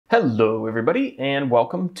Hello everybody and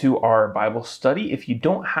welcome to our Bible study. If you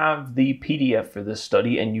don't have the PDF for this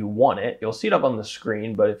study and you want it, you'll see it up on the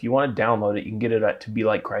screen, but if you want to download it, you can get it at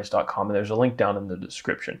tobelikechrist.com and there's a link down in the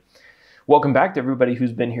description. Welcome back to everybody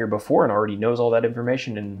who's been here before and already knows all that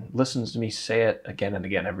information and listens to me say it again and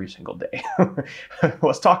again every single day.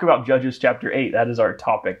 Let's talk about Judges chapter 8. That is our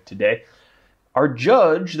topic today. Our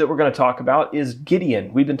judge that we're going to talk about is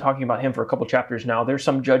Gideon. We've been talking about him for a couple chapters now. There's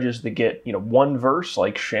some judges that get, one verse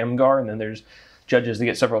like Shamgar, and then there's judges that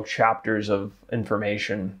get several chapters of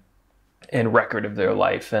information and record of their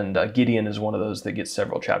life. And Gideon is one of those that gets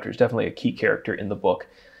several chapters, definitely a key character in the book.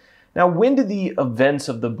 Now, when did the events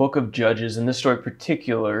of the book of Judges, in this story in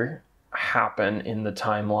particular, happen in the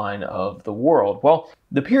timeline of the world? Well,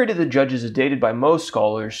 the period of the Judges is dated by most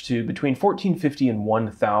scholars to between 1450 and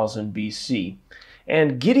 1000 BC.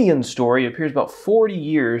 And Gideon's story appears about 40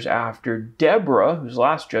 years after Deborah, who's the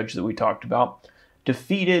last judge that we talked about,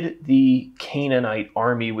 defeated the Canaanite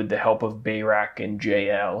army with the help of Barak and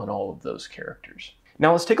Jael and all of those characters.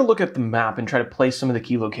 Now let's take a look at the map and try to place some of the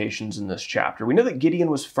key locations in this chapter. We know that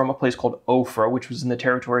Gideon was from a place called Ophrah, which was in the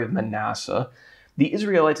territory of Manasseh. The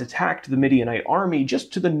Israelites attacked the Midianite army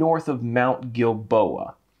just to the north of Mount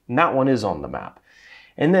Gilboa, and that one is on the map.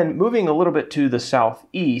 And then moving a little bit to the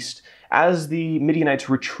southeast, as the Midianites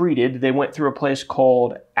retreated, they went through a place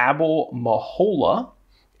called Abel Mahola,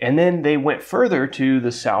 and then they went further to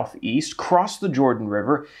the southeast, crossed the Jordan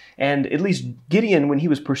River, and at least Gideon, when he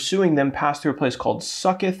was pursuing them, passed through a place called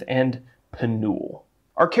Succoth and Penuel.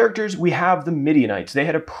 Our characters, we have the Midianites. They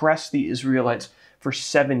had oppressed the Israelites for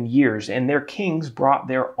 7 years, and their kings brought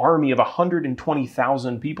their army of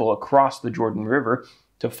 120,000 people across the Jordan River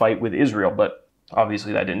to fight with Israel. But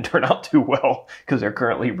obviously that didn't turn out too well because they're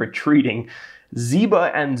currently retreating.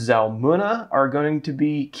 Zebah and Zalmunna are going to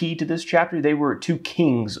be key to this chapter. They were two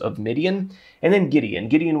kings of Midian. And then Gideon.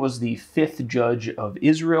 Gideon was the 5th judge of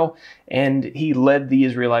Israel, and he led the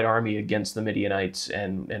Israelite army against the Midianites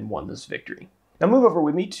and won this victory. Now move over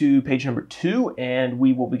with me to page number 2, and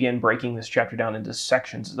we will begin breaking this chapter down into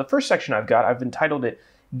sections. The first section I've entitled it,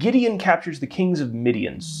 Gideon Captures the Kings of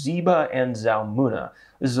Midian, Zebah and Zalmunna.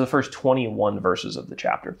 This is the first 21 verses of the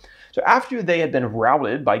chapter. So after they had been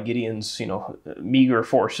routed by Gideon's, meager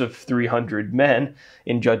force of 300 men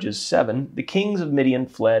in Judges 7, the kings of Midian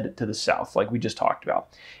fled to the south, like we just talked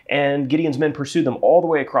about. And Gideon's men pursued them all the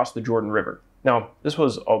way across the Jordan River. Now, this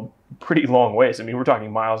was a pretty long ways. I mean, we're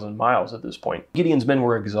talking miles and miles at this point. Gideon's men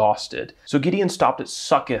were exhausted. So Gideon stopped at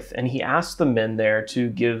Succoth, and he asked the men there to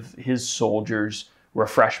give his soldiers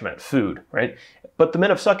refreshment, food, right? But the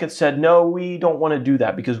men of Succoth said, no, we don't want to do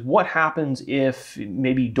that, because what happens if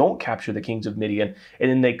maybe you don't capture the kings of Midian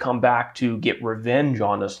and then they come back to get revenge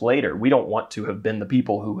on us later? We don't want to have been the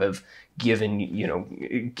people who have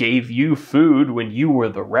gave you food when you were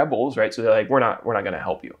the rebels, right? So they're like, we're not going to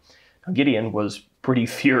help you. Gideon was pretty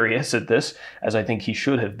furious at this, as I think he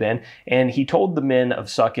should have been, and he told the men of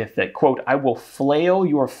Succoth that, quote, I will flail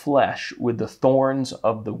your flesh with the thorns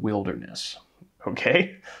of the wilderness.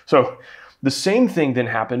 Okay? So the same thing then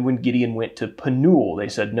happened when Gideon went to Penuel. They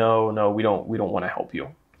said, no, we don't want to help you.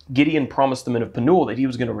 Gideon promised the men of Penuel that he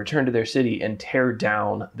was going to return to their city and tear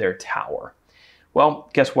down their tower. Well,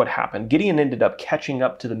 guess what happened? Gideon ended up catching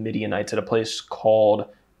up to the Midianites at a place called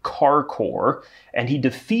Karkor, and he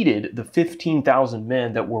defeated the 15,000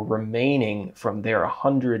 men that were remaining from their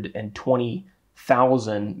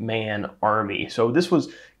 120,000 man army. So this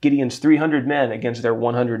was Gideon's 300 men against their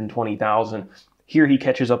 120,000. Here he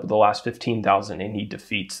catches up with the last 15,000 and he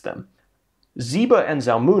defeats them. Zebah and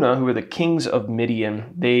Zalmunna, who were the kings of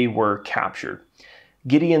Midian, they were captured.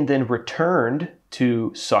 Gideon then returned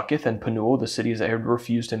to Succoth and Penuel, the cities that had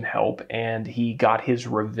refused him help, and he got his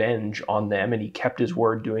revenge on them, and he kept his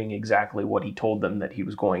word, doing exactly what he told them that he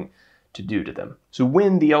was going to do to them. So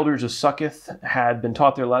when the elders of Succoth had been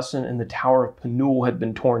taught their lesson and the tower of Penuel had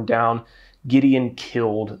been torn down, Gideon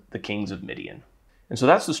killed the kings of Midian. And so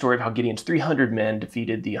that's the story of how Gideon's 300 men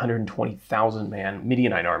defeated the 120,000 man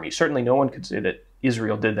Midianite army. Certainly no one could say that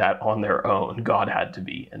Israel did that on their own. God had to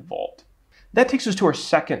be involved. That takes us to our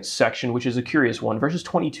second section, which is a curious one, verses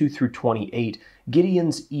 22 through 28,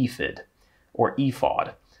 Gideon's ephod, or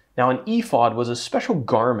ephod. Now, an ephod was a special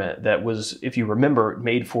garment that was, if you remember,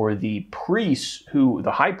 made for the priests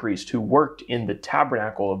the high priest who worked in the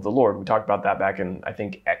tabernacle of the Lord. We talked about that back in, I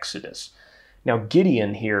think, Exodus. Now,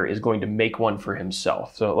 Gideon here is going to make one for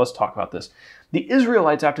himself. So let's talk about this. The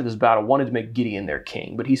Israelites, after this battle, wanted to make Gideon their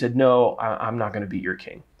king, but he said, no, I'm not going to be your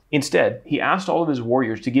king. Instead, he asked all of his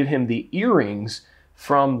warriors to give him the earrings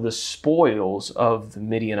from the spoils of the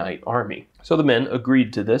Midianite army. So the men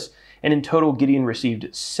agreed to this, And in total, Gideon received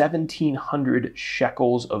 1,700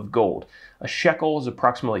 shekels of gold. A shekel is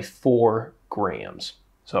approximately 4 grams.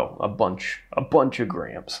 So a bunch of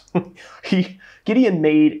grams. Gideon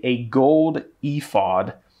made a gold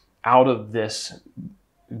ephod out of this,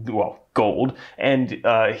 well, gold, and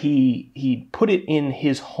he put it in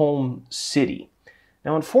his home city.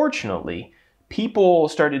 Now, unfortunately, people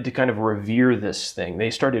started to kind of revere this thing. They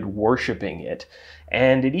started worshiping it,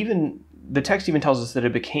 and the text even tells us that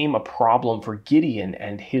it became a problem for Gideon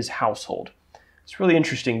and his household. It's really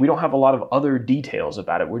interesting. We don't have a lot of other details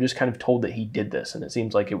about it. We're just kind of told that he did this, and it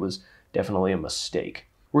seems like it was definitely a mistake.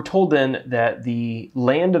 We're told then that the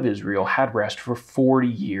land of Israel had rest for 40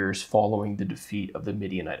 years following the defeat of the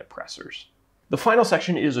Midianite oppressors. The final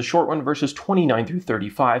section is a short one, verses 29 through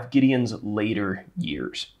 35, Gideon's later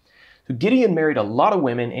years. So Gideon married a lot of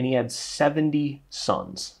women, and he had 70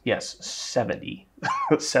 sons. Yes, 70.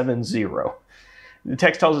 70. The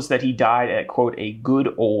text tells us that he died at, quote, a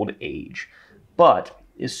good old age. But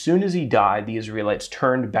as soon as he died, the Israelites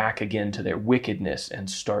turned back again to their wickedness and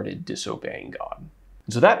started disobeying God.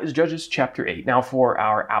 So that is Judges chapter 8. Now for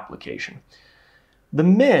our application. The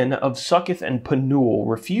men of Succoth and Penuel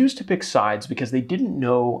refused to pick sides because they didn't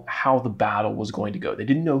know how the battle was going to go. They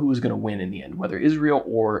didn't know who was going to win in the end, whether Israel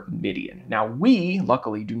or Midian. Now we,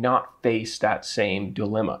 luckily, do not face that same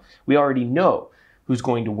dilemma. We already know who's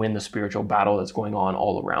going to win the spiritual battle that's going on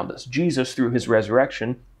all around us. Jesus, through his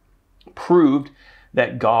resurrection, proved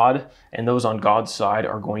that God and those on God's side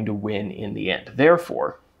are going to win in the end.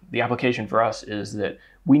 Therefore, the application for us is that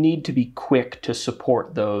we need to be quick to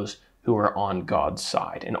support those who are on God's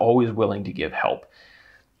side and always willing to give help.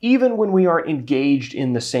 Even when we aren't engaged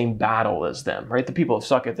in the same battle as them, right? The people of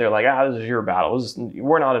Succoth, they're like, this is your battle.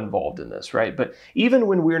 We're not involved in this, right? But even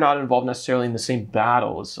when we're not involved necessarily in the same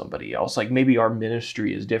battle as somebody else, like maybe our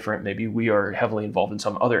ministry is different, maybe we are heavily involved in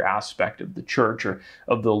some other aspect of the church or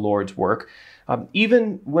of the Lord's work,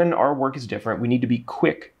 even when our work is different, we need to be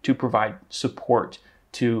quick to provide support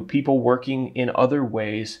to people working in other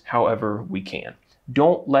ways however we can.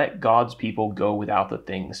 Don't let God's people go without the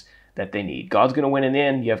things that they need. God's going to win in the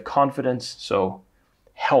end. You have confidence, so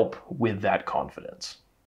help with that confidence.